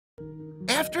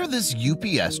After this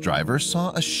UPS driver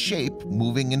saw a shape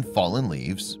moving in fallen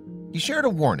leaves, he shared a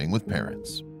warning with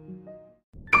parents.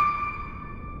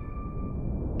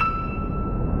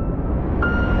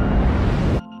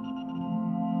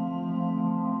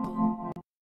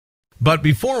 But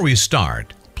before we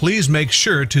start, please make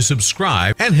sure to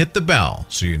subscribe and hit the bell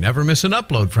so you never miss an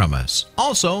upload from us.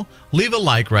 Also, leave a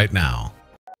like right now.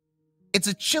 It's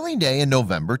a chilly day in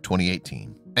November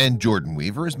 2018, and Jordan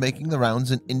Weaver is making the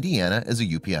rounds in Indiana as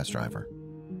a UPS driver.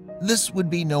 This would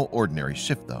be no ordinary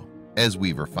shift, though, as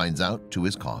Weaver finds out to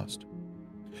his cost.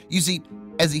 You see,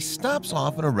 as he stops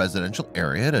off in a residential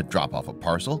area to drop off a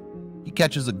parcel, he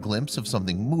catches a glimpse of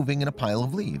something moving in a pile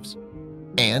of leaves.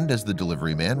 And as the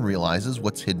delivery man realizes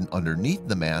what's hidden underneath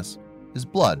the mass, his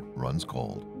blood runs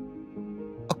cold.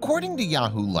 According to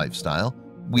Yahoo Lifestyle,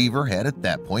 Weaver had at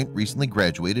that point recently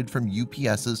graduated from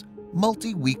UPS's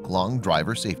multi-week-long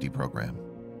driver safety program.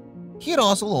 He had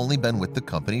also only been with the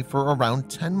company for around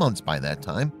 10 months by that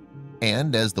time,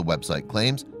 and as the website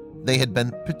claims, they had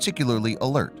been particularly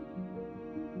alert.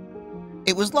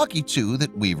 It was lucky, too,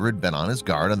 that Weaver had been on his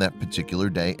guard on that particular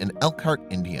day in Elkhart,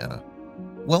 Indiana.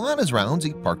 While on his rounds,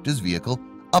 he parked his vehicle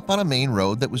up on a main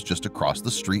road that was just across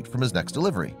the street from his next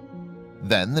delivery.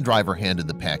 Then the driver handed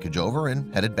the package over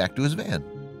and headed back to his van.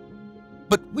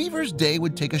 But Weaver's day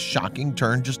would take a shocking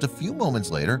turn just a few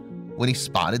moments later when he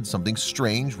spotted something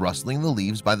strange rustling the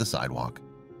leaves by the sidewalk.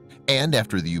 And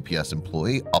after the UPS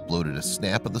employee uploaded a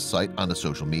snap of the sight onto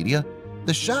social media,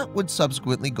 the shot would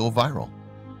subsequently go viral.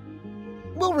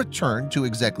 We'll return to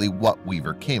exactly what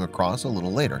Weaver came across a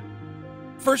little later.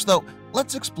 First, though,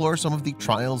 let's explore some of the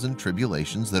trials and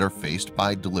tribulations that are faced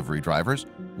by delivery drivers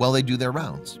while they do their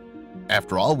rounds.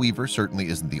 After all, Weaver certainly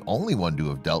isn't the only one to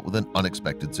have dealt with an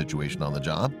unexpected situation on the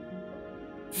job.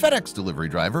 FedEx delivery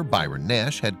driver Byron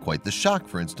Nash had quite the shock,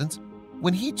 for instance,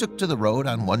 when he took to the road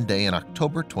on one day in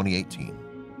October 2018.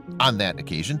 On that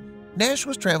occasion, Nash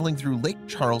was traveling through Lake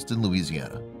Charleston,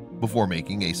 Louisiana, before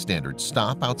making a standard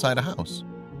stop outside a house.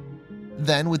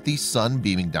 Then, with the sun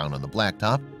beaming down on the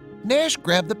blacktop, Nash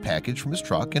grabbed the package from his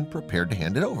truck and prepared to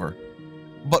hand it over.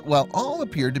 But while all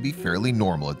appeared to be fairly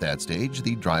normal at that stage,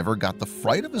 the driver got the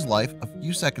fright of his life a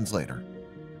few seconds later.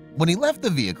 When he left the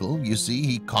vehicle, you see,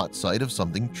 he caught sight of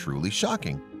something truly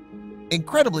shocking.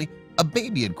 Incredibly, a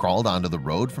baby had crawled onto the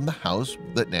road from the house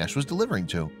that Nash was delivering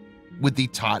to, with the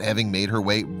tot having made her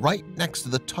way right next to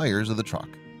the tires of the truck.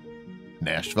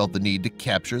 Nash felt the need to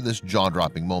capture this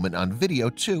jaw-dropping moment on video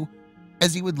too,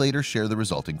 as he would later share the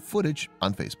resulting footage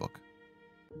on Facebook.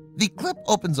 The clip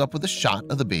opens up with a shot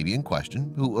of the baby in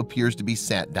question, who appears to be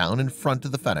sat down in front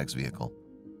of the FedEx vehicle.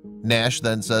 Nash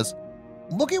then says,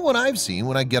 "Look at what I've seen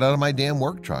when I get out of my damn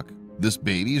work truck. This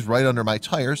baby's right under my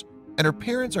tires, and her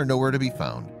parents are nowhere to be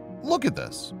found. Look at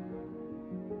this."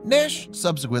 Nash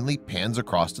subsequently pans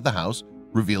across to the house,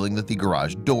 revealing that the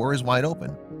garage door is wide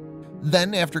open.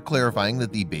 Then, after clarifying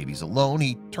that the baby's alone,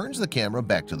 he turns the camera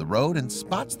back to the road and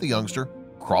spots the youngster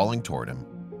crawling toward him.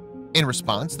 In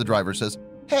response, the driver says,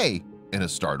 "Hey," in a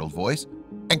startled voice,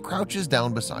 and crouches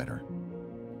down beside her.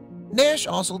 Nash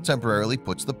also temporarily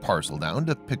puts the parcel down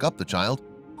to pick up the child,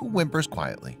 who whimpers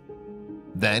quietly.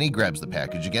 Then he grabs the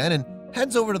package again and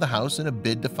heads over to the house in a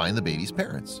bid to find the baby's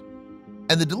parents.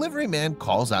 And the delivery man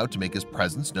calls out to make his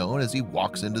presence known as he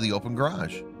walks into the open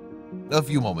garage. A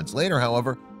few moments later,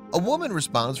 however, a woman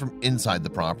responds from inside the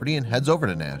property and heads over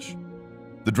to Nash.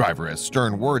 The driver has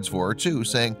stern words for her too,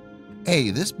 saying,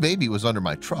 "Hey, this baby was under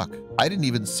my truck. I didn't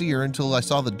even see her until I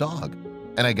saw the dog,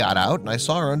 and I got out and I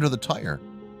saw her under the tire."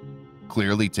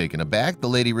 Clearly taken aback, the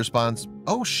lady responds,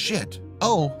 "Oh shit,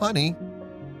 oh honey."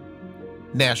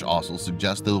 Nash also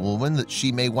suggests to the woman that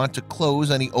she may want to close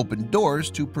any open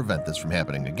doors to prevent this from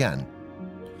happening again.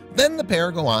 Then the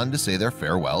pair go on to say their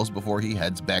farewells before he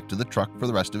heads back to the truck for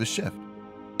the rest of his shift,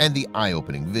 and the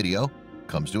eye-opening video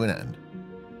comes to an end.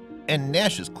 And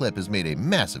Nash's clip has made a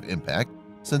massive impact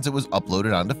since it was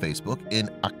uploaded onto Facebook in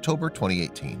October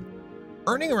 2018,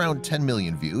 earning around 10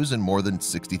 million views and more than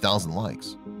 60,000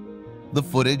 likes. The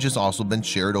footage has also been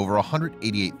shared over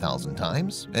 188,000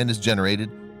 times and has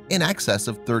generated in excess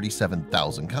of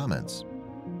 37,000 comments.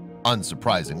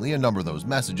 Unsurprisingly, a number of those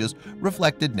messages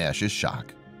reflected Nash's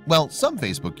shock, while some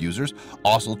Facebook users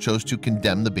also chose to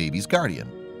condemn the baby's guardian.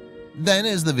 Then,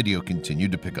 as the video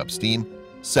continued to pick up steam,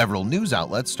 several news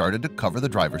outlets started to cover the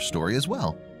driver's story as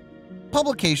well.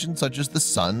 Publications such as The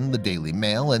Sun, the Daily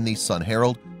Mail, and the Sun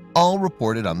Herald all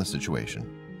reported on the situation.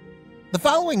 The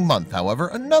following month, however,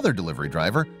 another delivery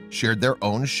driver shared their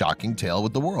own shocking tale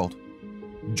with the world.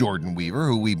 Jordan Weaver,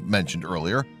 who we mentioned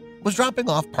earlier, was dropping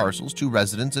off parcels to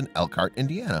residents in Elkhart,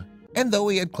 Indiana, and though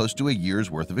he had close to a year's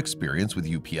worth of experience with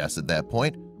UPS at that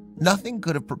point, Nothing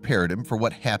could have prepared him for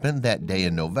what happened that day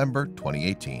in November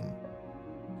 2018.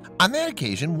 On that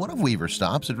occasion, one of Weaver's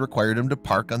stops had required him to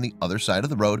park on the other side of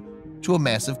the road to a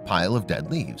massive pile of dead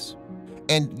leaves,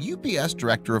 and UPS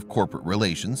Director of Corporate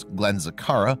Relations Glenn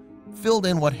Zakara filled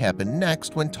in what happened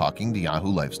next when talking to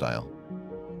Yahoo Lifestyle.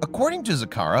 According to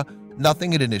Zakara,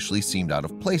 nothing had initially seemed out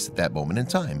of place at that moment in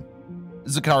time.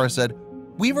 Zakara said,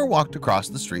 Weaver walked across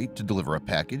the street to deliver a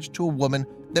package to a woman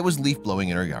that was leaf blowing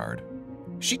in her yard.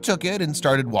 She took it and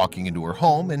started walking into her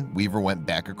home, and Weaver went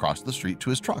back across the street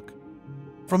to his truck.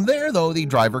 From there, though, the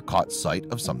driver caught sight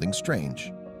of something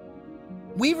strange.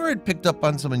 Weaver had picked up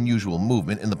on some unusual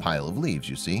movement in the pile of leaves,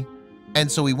 you see,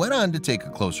 and so he went on to take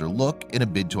a closer look in a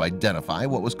bid to identify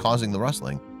what was causing the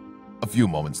rustling. A few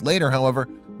moments later, however,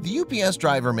 the UPS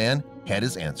driver man had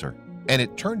his answer, and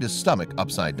it turned his stomach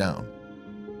upside down.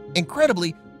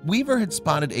 Incredibly, Weaver had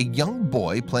spotted a young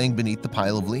boy playing beneath the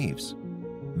pile of leaves.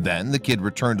 Then the kid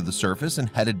returned to the surface and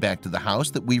headed back to the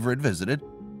house that Weaver had visited,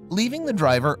 leaving the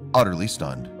driver utterly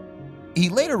stunned. He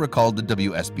later recalled to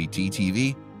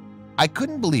WSBT-TV, "I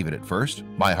couldn't believe it at first.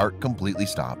 My heart completely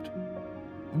stopped."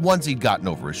 Once he'd gotten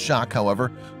over his shock,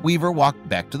 however, Weaver walked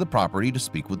back to the property to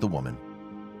speak with the woman.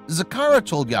 Zakara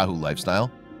told Yahoo Lifestyle,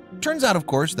 "Turns out, of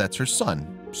course, that's her son."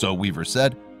 So Weaver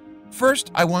said,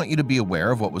 "First, I want you to be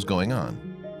aware of what was going on."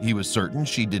 He was certain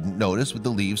she didn't notice with the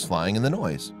leaves flying and the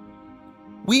noise.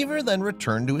 Weaver then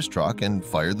returned to his truck and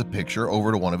fired the picture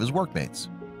over to one of his workmates.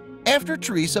 After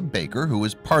Teresa Baker, who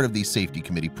was part of the safety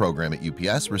committee program at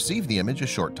UPS, received the image a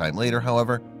short time later,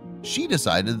 however, she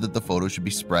decided that the photo should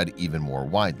be spread even more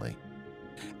widely.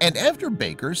 And after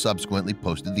Baker subsequently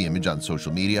posted the image on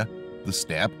social media, the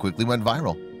snap quickly went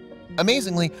viral.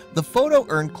 Amazingly, the photo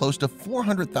earned close to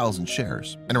 400,000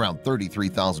 shares and around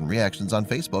 33,000 reactions on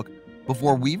Facebook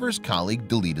before Weaver's colleague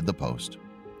deleted the post.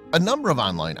 A number of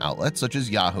online outlets such as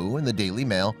Yahoo and the Daily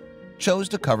Mail chose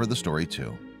to cover the story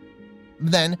too.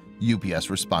 Then, UPS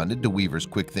responded to Weaver's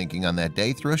quick thinking on that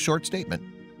day through a short statement.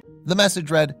 The message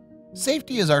read,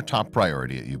 "Safety is our top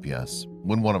priority at UPS.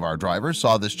 When one of our drivers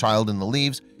saw this child in the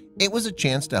leaves, it was a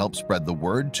chance to help spread the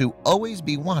word to always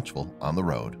be watchful on the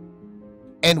road."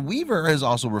 And Weaver has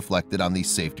also reflected on the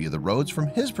safety of the roads from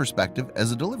his perspective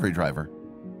as a delivery driver.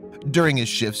 During his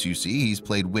shifts, you see, he's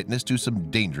played witness to some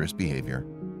dangerous behavior.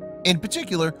 In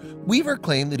particular, Weaver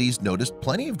claimed that he's noticed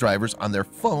plenty of drivers on their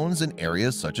phones in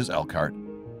areas such as Elkhart.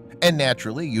 And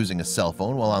naturally, using a cell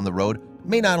phone while on the road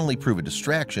may not only prove a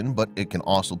distraction, but it can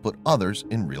also put others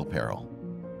in real peril.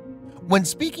 When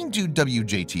speaking to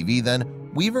WJTV then,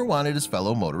 Weaver wanted his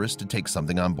fellow motorists to take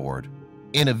something on board.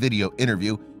 In a video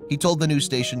interview, he told the news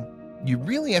station, "You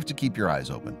really have to keep your eyes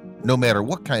open, no matter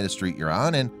what kind of street you're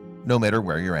on and no matter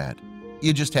where you're at.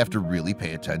 You just have to really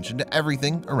pay attention to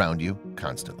everything around you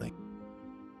constantly."